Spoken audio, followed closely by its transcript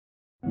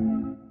Good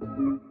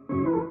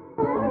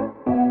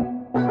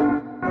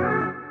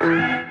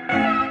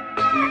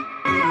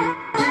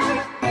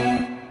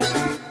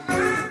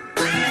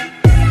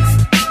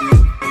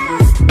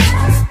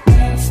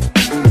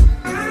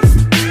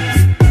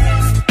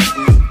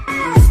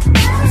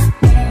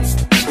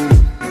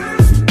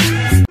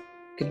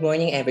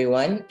morning,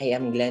 everyone. I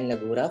am Glenn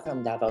Lagura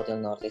from Davao del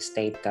Norte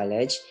State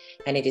College,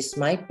 and it is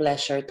my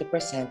pleasure to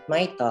present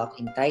my talk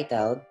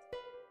entitled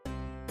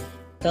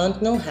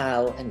Don't Know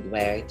How and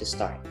Where to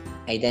Start,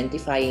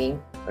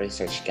 Identifying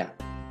Research Gap.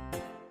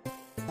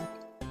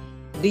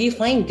 Do you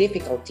find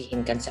difficulty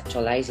in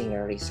conceptualizing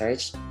your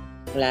research,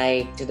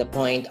 like to the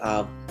point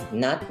of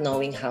not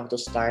knowing how to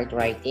start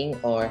writing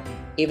or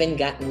even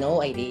got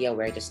no idea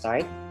where to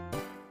start?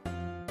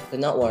 Do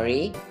not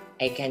worry,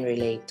 I can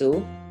relate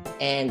to,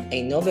 and I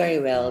know very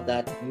well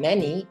that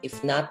many,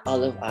 if not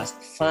all of us,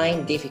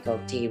 find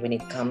difficulty when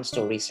it comes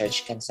to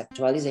research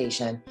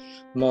conceptualization,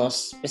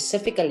 most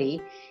specifically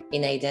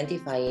in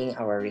identifying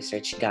our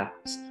research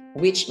gaps,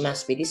 which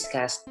must be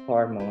discussed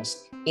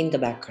foremost in the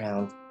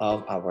background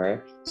of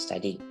our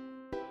study.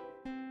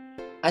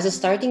 As a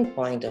starting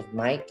point of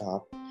my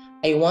talk,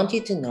 I want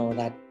you to know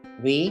that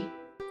we,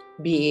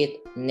 be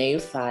it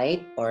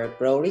neophyte or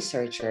pro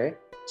researcher,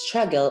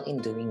 struggle in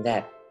doing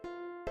that.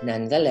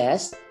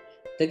 Nonetheless,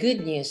 the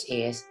good news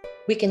is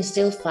we can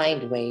still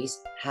find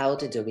ways how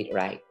to do it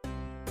right.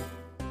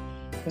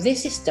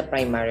 This is the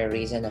primary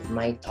reason of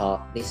my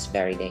talk this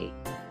very day,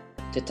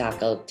 to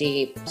tackle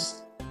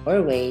tips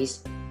or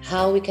ways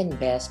how we can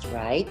best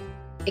write,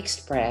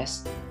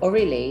 express, or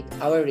relate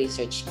our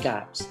research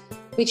gaps,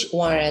 which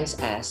warrants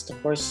us to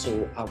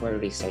pursue our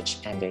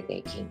research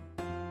undertaking.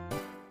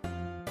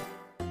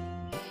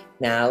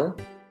 Now,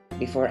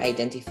 before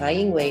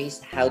identifying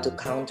ways how to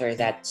counter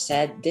that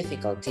said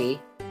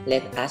difficulty,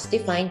 let us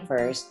define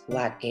first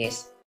what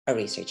is a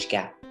research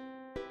gap.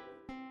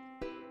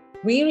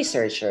 We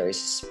researchers,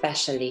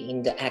 especially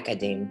in the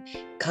academe,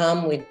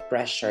 come with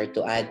pressure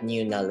to add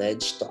new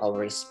knowledge to our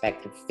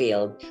respective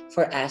field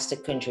for us to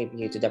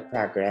contribute to the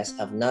progress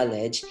of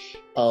knowledge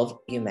of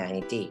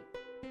humanity.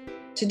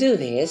 To do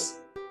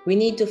this, we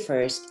need to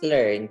first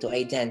learn to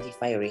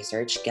identify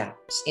research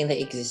gaps in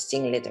the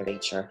existing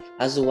literature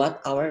as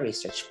what our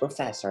research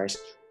professors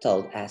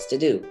told us to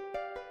do.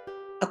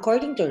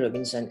 According to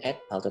Robinson et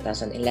al.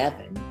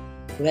 2011,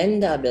 when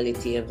the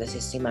ability of the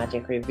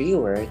systematic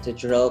reviewer to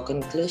draw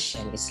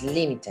conclusion is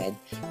limited,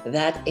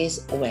 that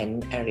is when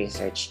a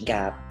research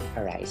gap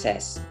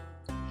arises.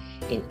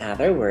 In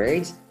other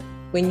words,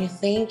 when you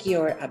think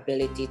your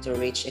ability to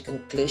reach a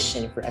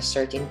conclusion for a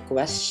certain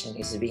question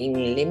is being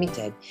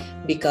limited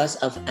because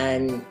of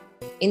an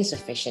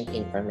insufficient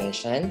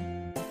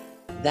information,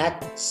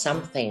 that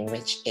something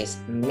which is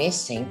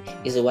missing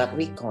is what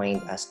we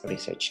coined as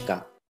research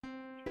gap.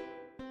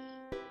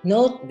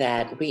 Note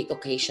that we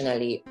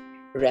occasionally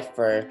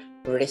refer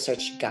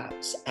research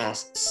gaps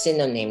as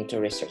synonym to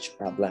research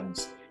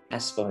problems.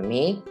 As for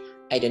me,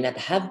 I do not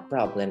have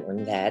problem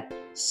on that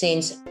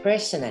since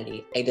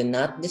personally I do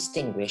not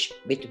distinguish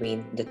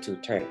between the two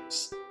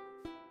terms.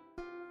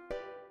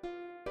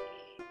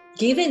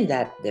 Given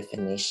that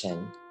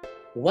definition,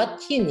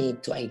 what you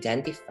need to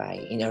identify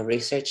in a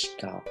research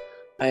gap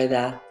are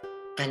the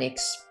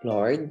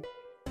unexplored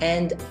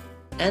and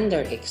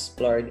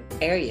underexplored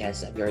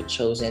areas of your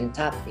chosen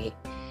topic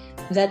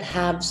that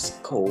have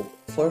scope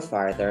for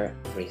further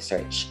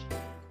research.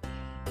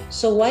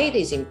 So why it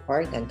is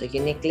important to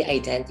uniquely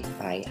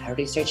identify a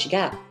research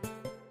gap?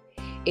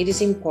 It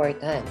is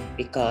important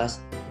because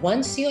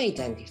once you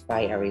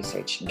identify a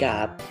research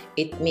gap,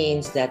 it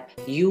means that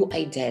you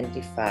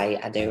identify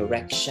a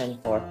direction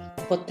for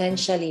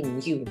potentially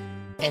new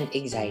and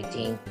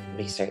exciting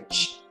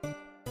research.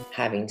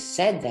 Having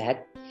said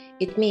that,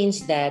 it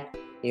means that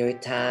your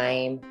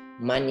time,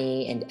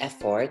 money, and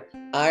effort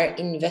are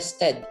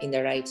invested in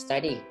the right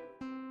study.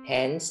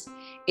 Hence,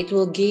 it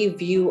will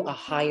give you a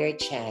higher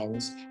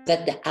chance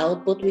that the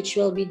output which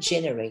will be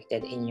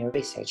generated in your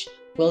research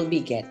will be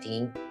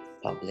getting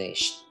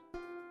published.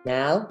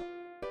 Now,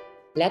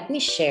 let me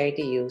share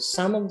to you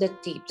some of the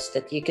tips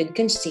that you could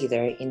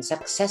consider in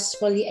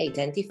successfully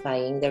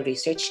identifying the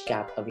research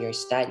gap of your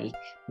study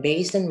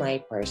based on my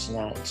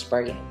personal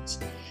experience.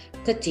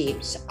 The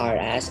tips are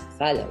as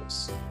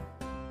follows.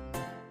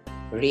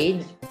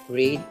 Read,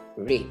 read,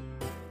 read.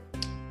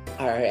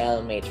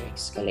 RRL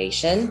Matrix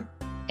collation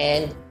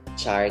and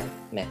chart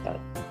method.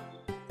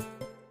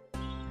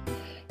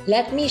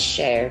 Let me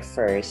share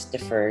first the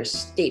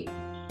first tip.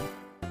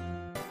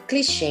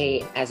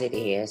 Cliche as it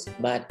is,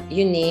 but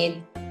you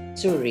need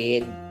to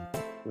read,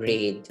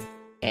 read,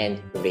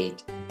 and read.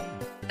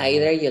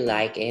 Either you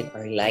like it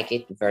or like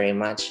it very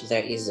much,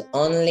 there is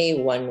only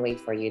one way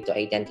for you to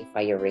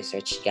identify your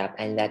research gap,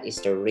 and that is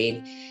to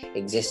read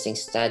existing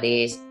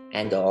studies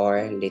and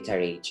or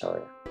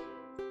literature.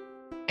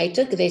 I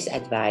took this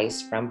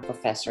advice from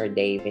Professor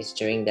Davis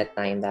during the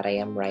time that I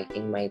am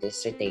writing my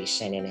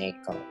dissertation in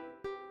ECO.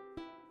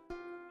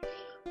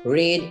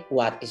 Read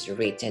what is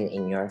written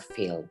in your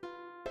field.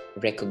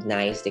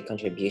 Recognize the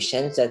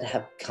contributions that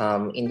have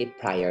come in the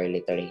prior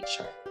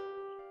literature.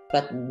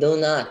 but do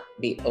not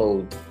be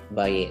awed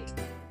by it.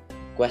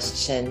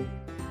 Question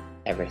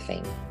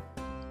everything.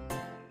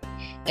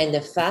 And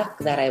the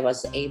fact that I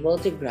was able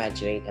to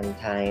graduate on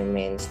time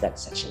means that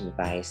such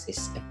advice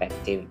is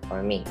effective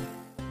for me.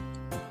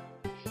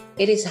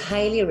 It is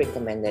highly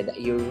recommended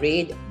that you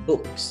read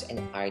books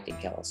and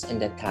articles on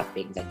the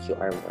topic that you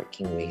are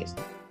working with.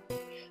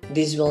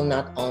 This will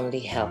not only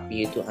help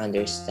you to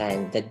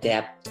understand the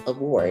depth of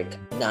work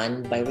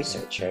done by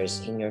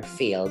researchers in your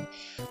field,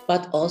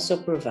 but also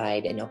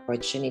provide an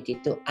opportunity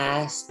to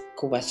ask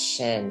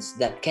questions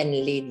that can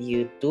lead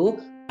you to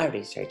a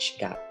research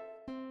gap.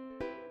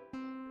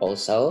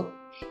 Also,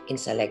 in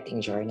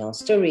selecting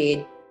journals to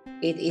read,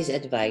 it is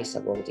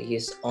advisable to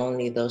use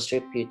only those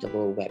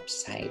reputable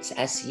websites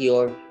as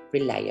your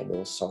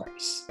reliable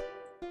source.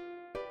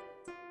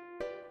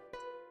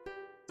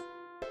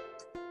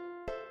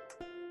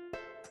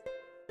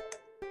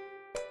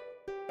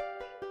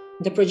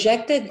 The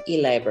projected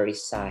e-library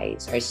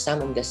sites are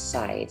some of the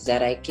sites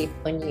that I keep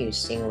on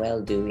using while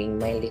doing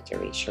my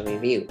literature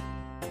review.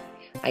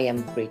 I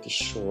am pretty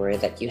sure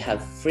that you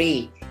have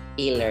free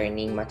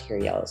e-learning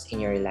materials in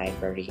your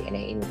library, and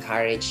I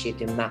encourage you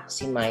to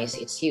maximize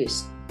its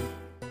use.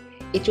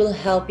 It will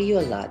help you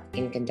a lot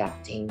in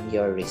conducting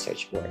your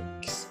research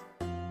works.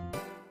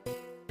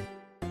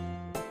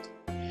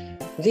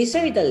 These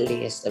are the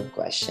list of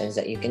questions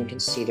that you can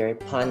consider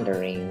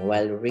pondering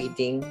while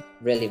reading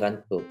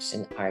relevant books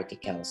and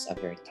articles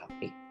of your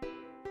topic.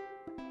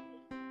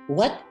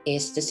 What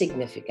is the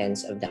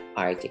significance of the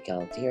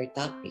article to your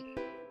topic?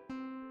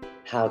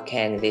 How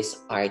can this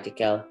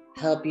article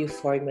help you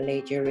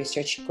formulate your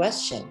research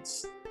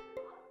questions?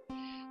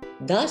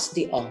 Does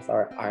the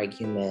author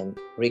argument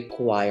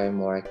require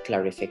more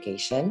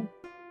clarification?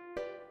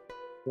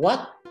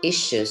 What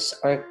issues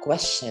or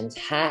questions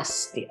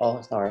has the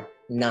author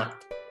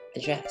not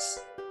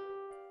addressed?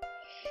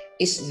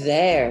 Is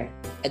there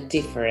a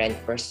different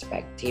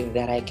perspective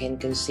that I can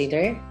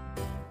consider?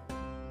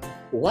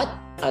 What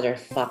other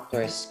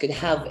factors could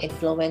have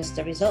influenced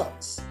the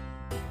results?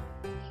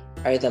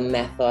 Are the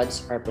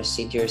methods or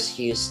procedures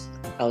used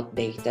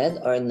outdated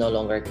or no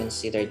longer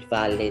considered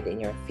valid in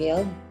your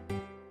field?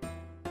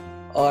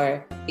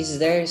 Or is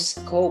there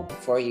scope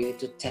for you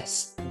to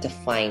test the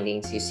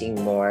findings using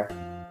more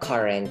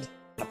current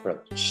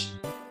approach?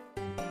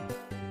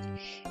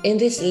 In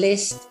this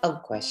list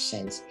of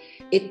questions,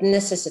 it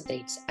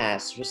necessitates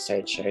us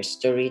researchers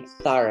to read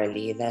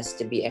thoroughly, thus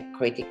to be a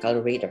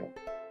critical reader.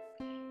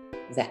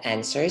 The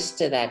answers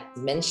to that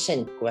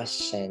mentioned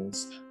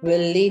questions will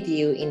lead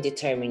you in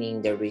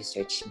determining the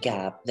research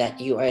gap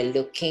that you are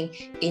looking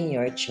in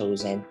your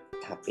chosen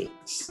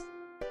topics.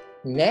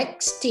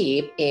 Next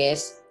tip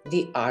is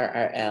the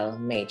RRL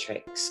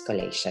Matrix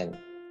collation.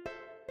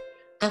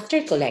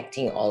 After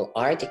collecting all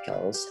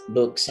articles,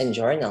 books, and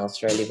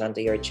journals relevant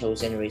to your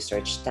chosen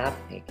research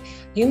topic,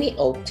 you may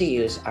opt to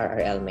use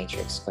RRL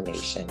Matrix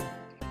collation.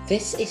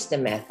 This is the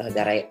method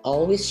that I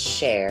always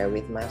share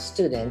with my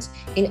students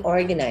in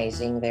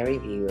organizing their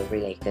review of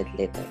related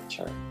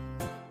literature.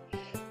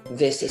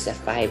 This is a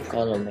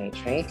 5-column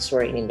matrix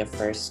wherein in the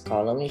first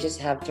column you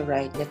just have to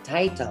write the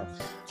title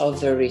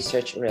of the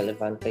research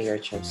relevant to your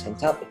chosen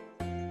topic.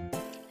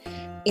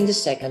 In the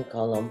second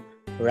column,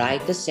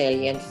 write the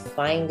salient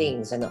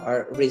findings and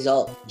or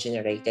result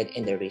generated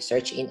in the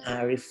research in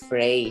a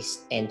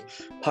rephrased and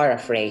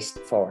paraphrased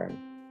form.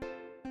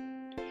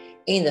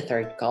 In the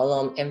third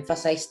column,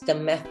 emphasize the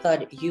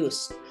method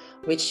used,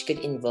 which could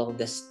involve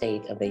the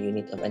state of the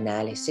unit of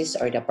analysis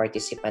or the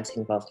participants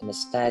involved in the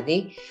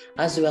study,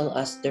 as well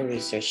as the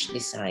research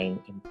design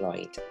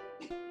employed.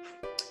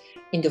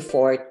 In the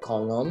fourth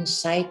column,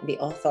 cite the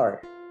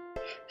author.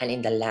 And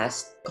in the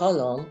last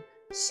column,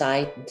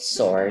 cite the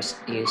source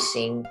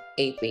using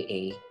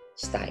APA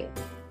style.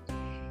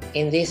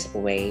 In this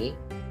way,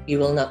 you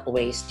will not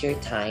waste your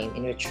time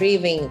in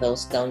retrieving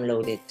those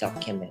downloaded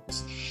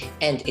documents,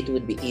 and it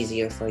would be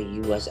easier for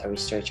you as a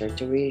researcher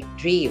to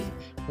retrieve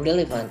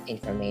relevant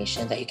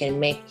information that you can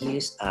make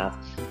use of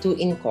to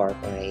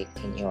incorporate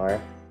in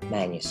your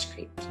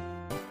manuscript.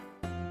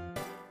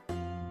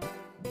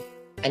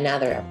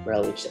 Another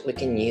approach that we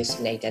can use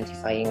in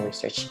identifying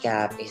research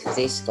gap is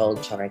this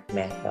called chart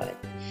method.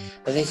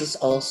 This is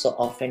also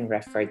often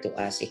referred to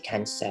as a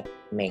concept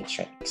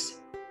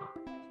matrix.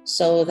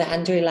 So the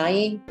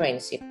underlying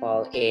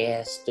principle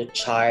is to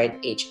chart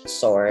each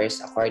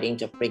source according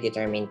to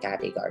predetermined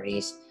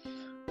categories.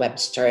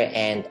 Webster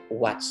and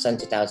Watson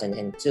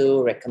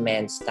 2002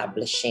 recommend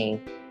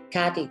establishing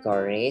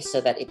categories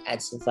so that it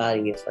adds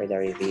value for the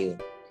review.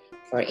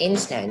 For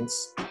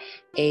instance,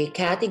 a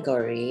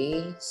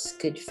category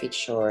could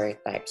feature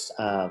types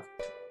of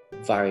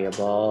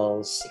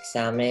variables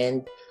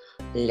examined,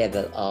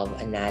 level of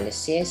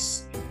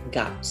analysis,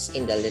 gaps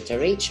in the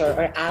literature,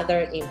 or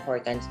other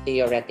important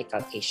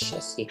theoretical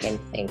issues you can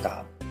think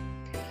of.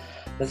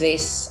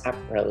 This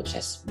approach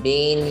has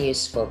been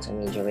useful to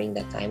me during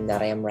the time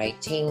that I am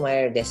writing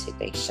my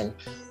dissertation,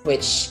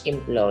 which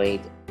employed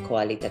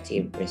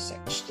qualitative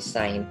research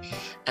design,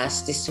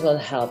 as this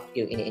will help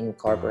you in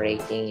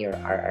incorporating your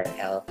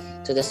RRL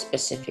to the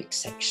specific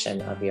section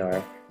of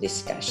your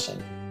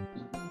discussion.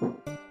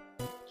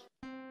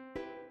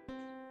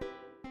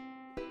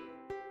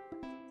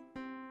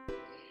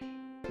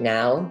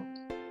 Now,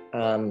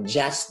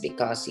 just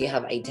because you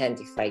have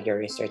identified your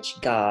research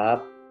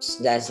gaps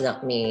does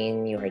not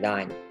mean you're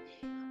done.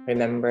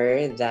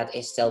 Remember, that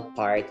is still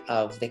part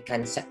of the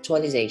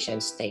conceptualization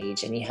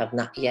stage and you have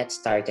not yet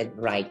started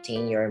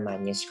writing your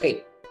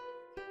manuscript.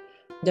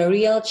 The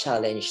real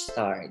challenge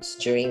starts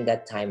during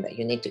that time that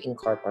you need to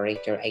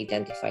incorporate your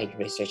identified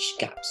research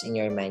gaps in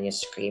your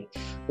manuscript,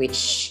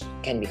 which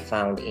can be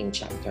found in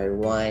chapter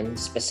 1,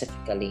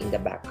 specifically in the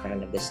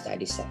background of the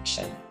study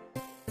section.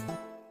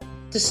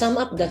 To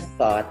sum up the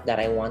thought that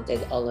I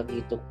wanted all of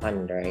you to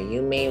ponder,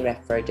 you may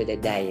refer to the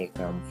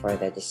diagram for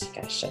the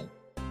discussion.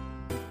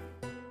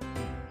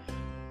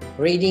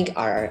 Reading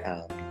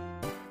RRL.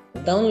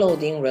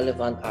 Downloading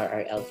relevant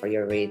RRL for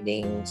your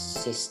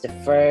readings is the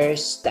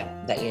first step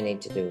that you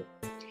need to do.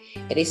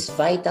 It is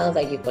vital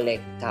that you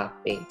collect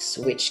topics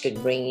which could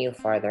bring you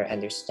further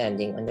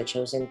understanding on the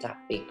chosen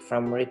topic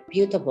from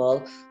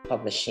reputable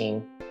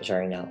publishing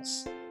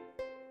journals.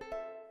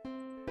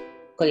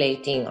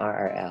 Collating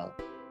RRL.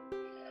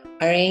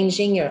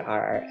 Arranging your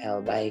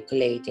RRL by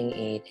collating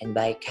it and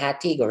by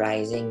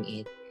categorizing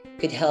it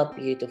could help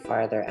you to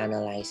further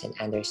analyze and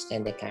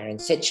understand the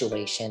current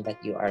situation that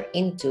you are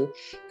into,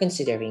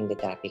 considering the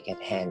topic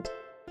at hand.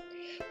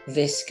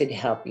 This could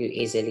help you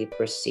easily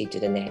proceed to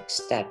the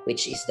next step,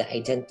 which is the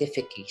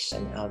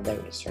identification of the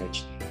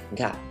research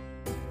gap.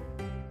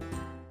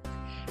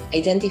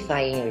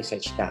 Identifying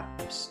research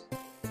gaps.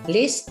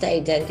 List the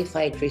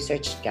identified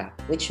research gap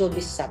which will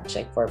be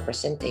subject for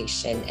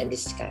presentation and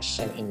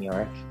discussion in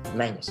your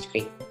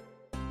manuscript.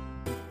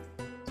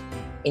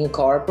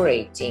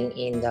 Incorporating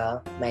in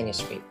the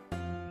manuscript.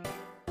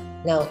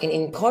 Now, in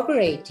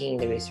incorporating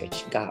the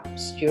research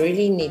gaps, you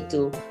really need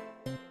to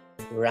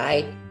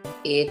write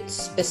it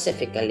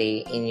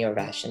specifically in your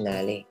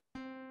rationale.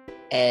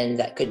 And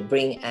that could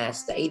bring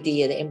us the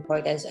idea, the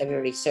importance of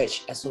your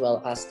research, as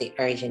well as the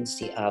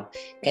urgency of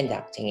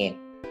conducting it.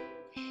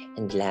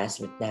 And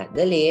last but not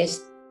the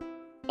least,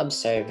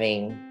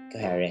 observing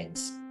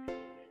coherence.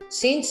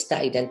 Since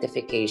the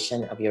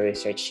identification of your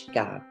research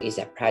gap is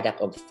a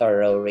product of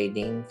thorough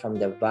reading from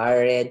the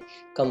varied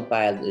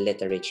compiled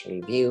literature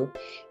review,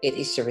 it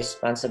is your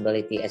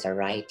responsibility as a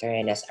writer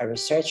and as a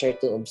researcher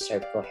to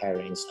observe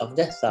coherence of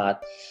the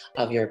thought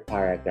of your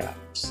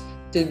paragraphs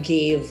to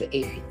give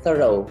a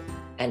thorough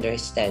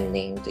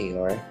understanding to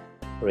your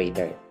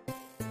reader.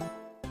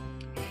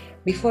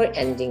 Before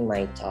ending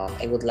my talk,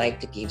 I would like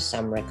to give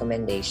some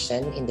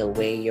recommendation in the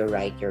way you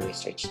write your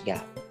research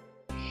gap.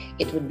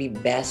 It would be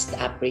best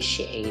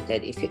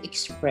appreciated if you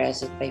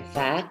express it by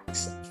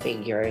facts,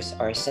 figures,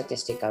 or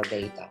statistical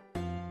data.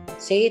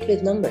 Say it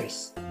with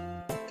numbers.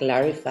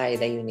 Clarify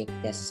the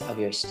uniqueness of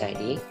your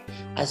study,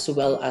 as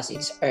well as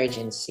its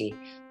urgency,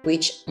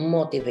 which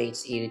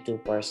motivates you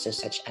to pursue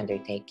such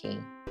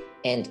undertaking.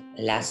 And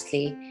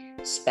lastly,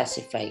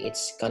 specify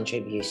its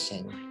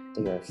contribution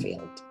to your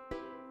field.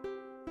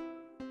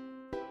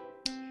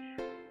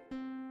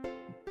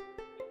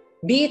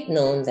 Be it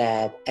known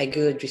that a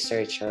good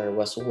researcher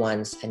was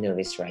once a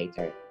novice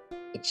writer.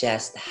 It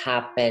just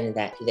happened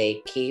that they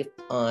kept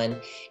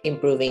on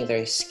improving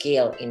their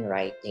skill in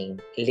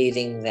writing,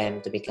 leading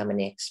them to become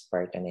an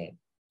expert on it.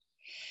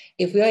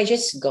 If we are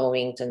just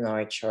going to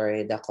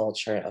nurture the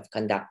culture of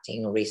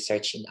conducting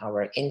research in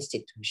our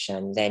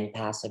institution, then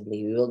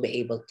possibly we will be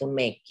able to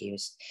make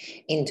use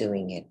in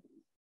doing it.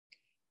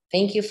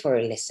 Thank you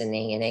for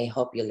listening, and I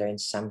hope you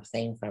learned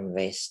something from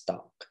this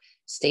talk.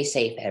 Stay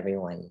safe,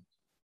 everyone.